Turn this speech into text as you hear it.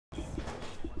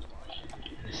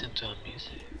to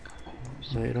music.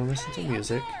 No, you don't listen to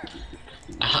music.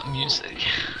 Music.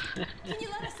 Can you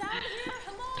let us out of here? That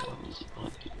Hello? was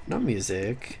funny. No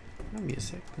music. No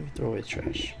music. Let me throw away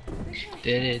trash.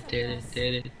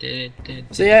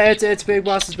 So yeah, it's Big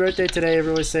Boss's birthday today.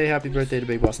 Everyone say happy birthday to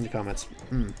Big Boss in the comments.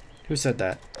 Who said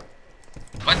that?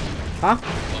 What? Huh?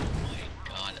 Oh my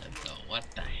god, no, what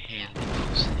the hell did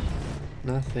you say?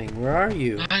 Nothing. Where are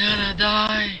you? I'm gonna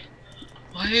die!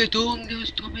 Why are you doing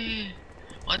this to me?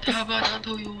 What have I done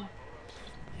to you?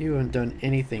 You haven't done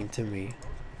anything to me.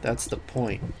 That's the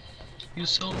point. You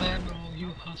so mad, bro. You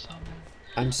hustle.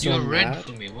 I'm so You're red mad.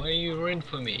 for me. Why are you red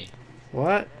for me?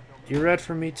 What? You're red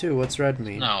for me too. What's red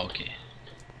mean? No, okay.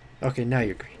 Okay, now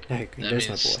you're green. Now you're green. That There's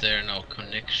my means boy. there's no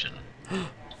connection.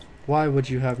 Why would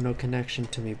you have no connection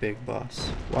to me, Big Boss?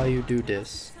 Why you do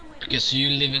this? Because you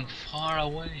living far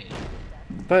away.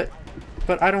 But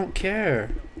I don't care.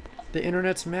 The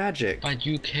internet's magic. But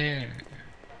you care.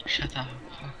 Shut up.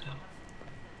 Fuck up.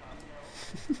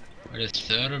 Or the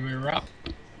server up.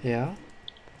 Yeah?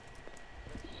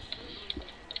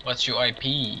 What's your IP?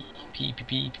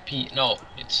 P. No,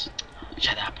 it's.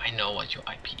 Shut up. I know what your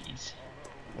IP is.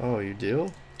 Oh, you do?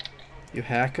 You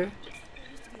hacker?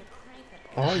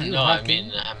 Oh, you No, I hacking?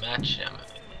 mean I'm actually.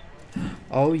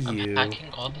 Oh, I'm you. hacking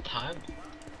all the time.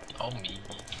 Oh me.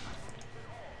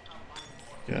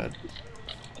 Good.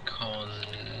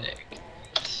 Connect.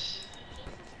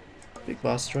 Big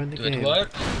Boss joined the Do game. it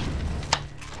work?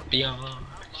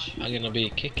 Biatch. I'm gonna be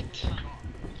kicked.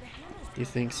 You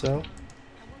think so?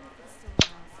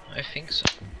 I think so.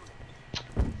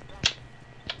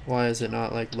 Why is it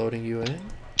not like loading you in?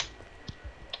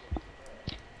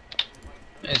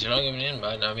 It's logging in,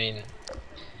 but I mean,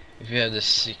 if you have the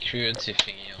security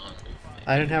thingy on.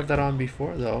 I didn't have that on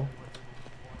before though.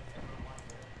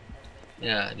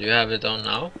 Yeah, do you have it on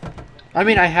now? I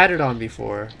mean, I had it on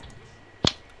before.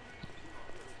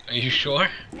 Are you sure?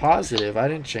 Positive. I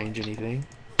didn't change anything.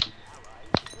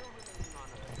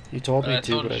 You told me I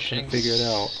to, thought but I couldn't figure it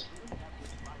out.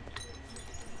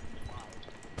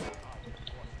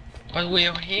 But we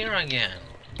are here again.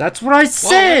 That's what I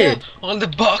said. Whoa, all the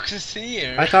boxes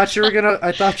here. I thought you were gonna.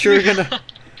 I thought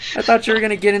you were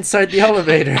gonna get inside the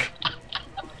elevator.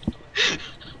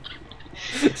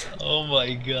 Oh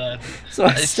my god. So I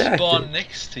I stacked spawned it.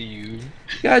 next to you.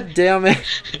 God damn it.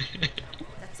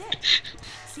 That's it.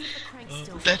 See if the crank's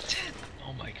still That's it.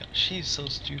 Oh my god, she's so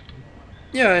stupid.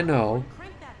 Yeah, I know.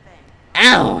 crank that thing.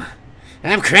 Ow!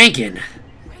 I'm cranking.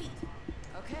 Great.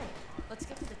 Okay, let's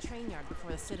get to the train yard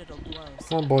before the citadel blows.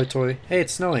 Come on, boy toy. Hey,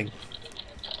 it's snowing.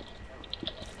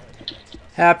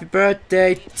 Happy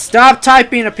birthday. Stop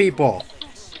typing to people.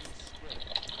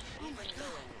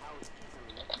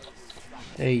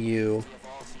 Hey, you.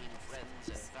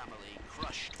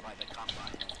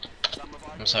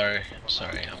 I'm sorry,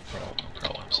 I'm pro,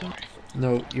 I'm sorry.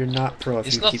 No, you're not pro if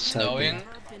It's you not keep snowing.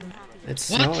 typing. It's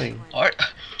What? snowing.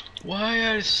 Why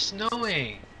are it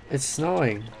snowing? It's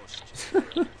snowing.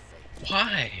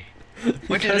 Why?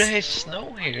 Why did Because- it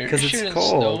snow here? Because It it's shouldn't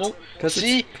cold. snow. 'Cause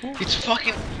See, it's cold. it's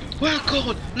fucking. We're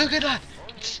cold. Look at that.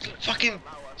 It's fucking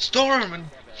storm and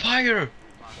fire.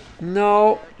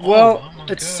 No. Well, oh my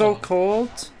it's God. so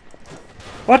cold.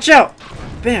 Watch out!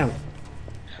 Bam!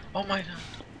 Oh my god.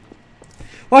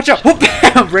 Watch out! Oh,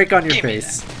 bam! Break on your Give me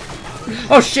face.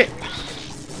 Oh shit!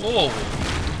 Whoa.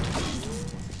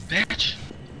 Bitch.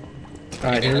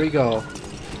 Alright, Give me here we that. go.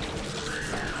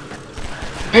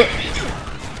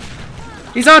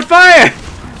 He's on fire!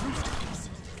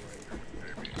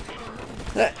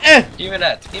 Give me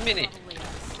that. Give me it.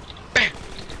 Bam.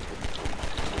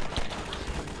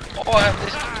 Oh, I have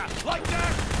this.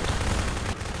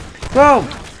 Boom!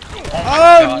 Oh, my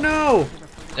Oh god. no!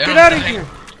 They're Get not out of dying. here!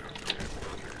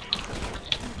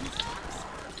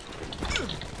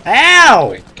 Ow! Oh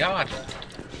my god.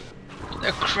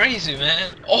 They're crazy,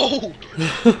 man. Oh!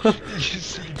 You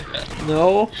said that.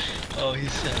 No. Oh, he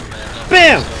said, man. I'm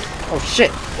Bam! so- Oh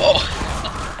shit! Oh!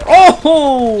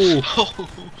 Oh! Oh!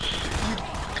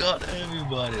 You got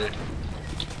everybody.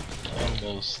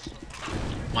 Almost.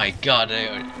 My god, they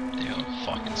are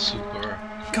fucking super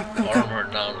Go, go, go!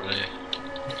 armored now.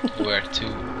 They were too.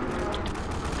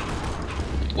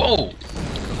 Whoa!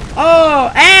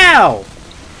 Oh! Ow!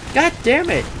 God damn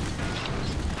it!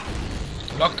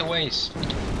 Block the ways.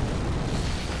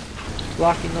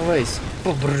 Blocking the ways.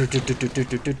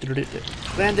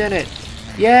 Land in it.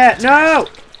 Yeah! No!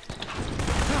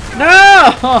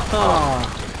 No!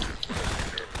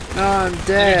 No, I'm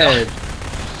dead.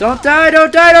 Don't die!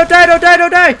 Don't die! Don't die! Don't die!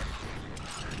 Don't die!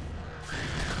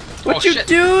 What Oh, you shit.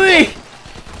 doing?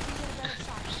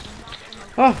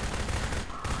 Oh!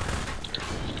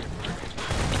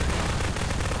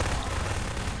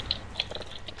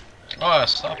 Oh, I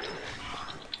stopped.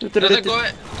 Does it go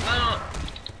in? No.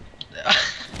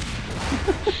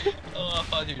 Oh, I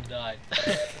thought you died.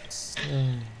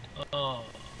 Oh.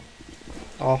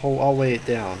 I'll weigh it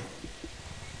down.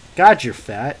 God, you're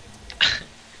fat.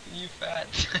 You fat.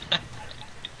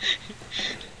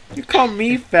 You call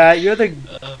me fat, you're the...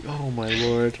 Oh my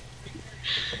lord.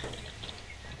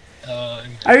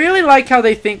 I really like how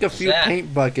they think a few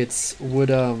paint buckets would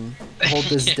hold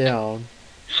this down.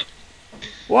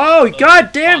 Whoa,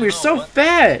 god damn, you're so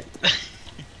fat!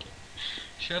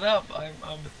 Shut up,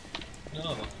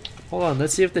 no. Hold on,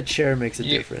 let's see if the chair makes a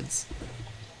difference.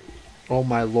 Oh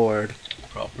my lord.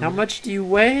 Properly. How much do you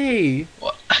weigh?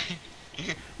 What?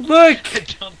 Look!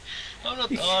 I'm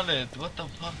not on it. What the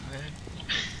fuck, man?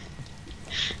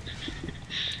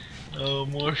 Oh,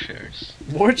 more chairs.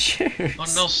 More chairs? Oh,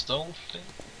 no stone thing?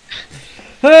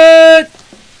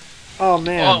 Oh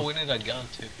man. Oh, we need a gun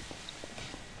too.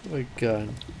 Oh my god.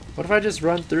 What if I just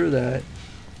run through that?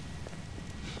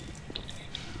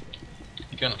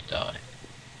 You're gonna die.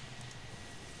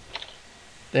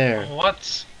 There. Oh,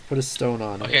 what? Put a stone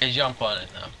on it. Okay, jump on it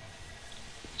now.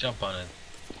 Jump on it.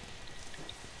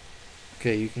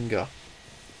 Okay, you can go.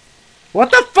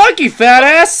 What the fuck, you fat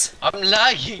ass? I'm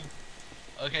lagging!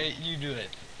 Okay, you do it.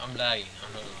 I'm lagging.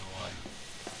 I don't know why.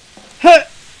 Huh.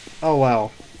 Oh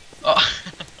wow. Oh.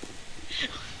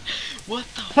 What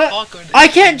the fuck are they? I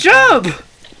can't jump!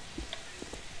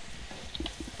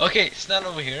 Okay, stand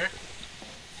over here.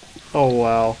 Oh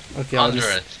wow. Okay, I'll Under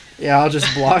just... it. Yeah, I'll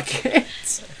just block it.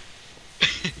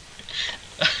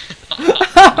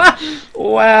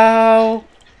 Wow.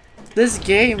 This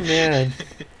game, man.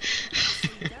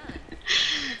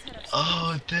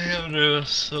 Oh damn, they were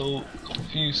so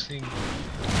confusing.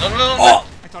 No, no, no, Oh! no.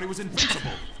 I thought he was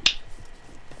invincible.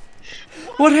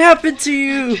 What happened to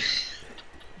you?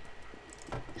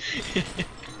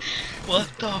 What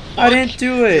the fuck? I didn't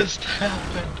do it. Just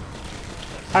happened?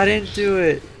 I didn't do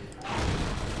it.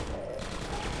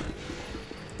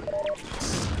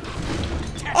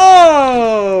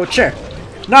 Oh, chair.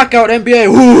 Knockout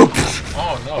NBA. Whoop.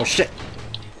 Oh no. Oh shit.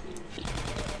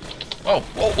 Oh,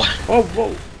 whoa. Oh,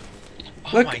 whoa. Oh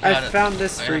Look, my I God, found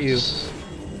this I for have you. s-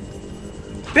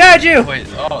 Behind you. Wait,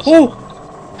 oh.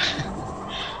 Oh.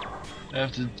 I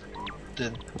have the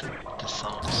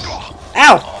sounds.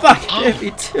 Ow, fuck. Oh. Hit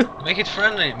me too. Make it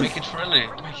friendly, make it friendly,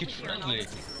 make it friendly.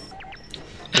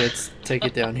 Let's take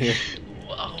it down here.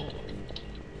 Wow.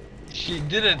 She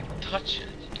didn't touch it.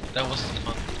 That was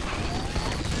fun.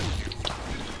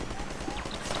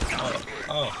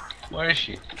 Oh, where is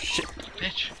she? Shit.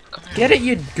 Bitch, come here. Get it,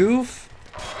 you goof.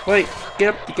 Wait,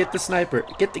 get up to get the sniper.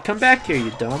 Come back here,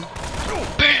 you dumb.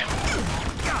 Bam!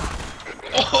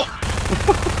 Oh!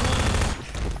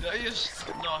 Did I just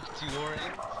knocked your in?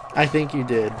 I think you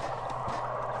did.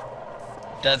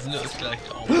 That looked like,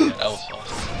 oh my god, that was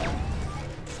awesome.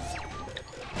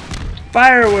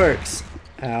 Fireworks.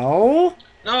 Ow.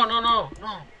 No, no, no,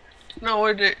 no. No,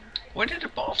 where did the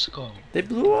bombs go? They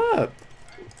blew up.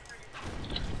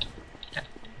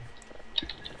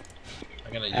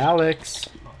 I'm gonna use Alex.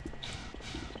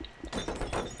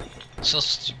 So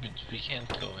stupid, we can't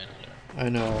go in there. I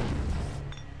know.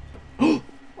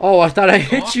 Oh, I thought I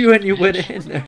hit What? you and you went in there.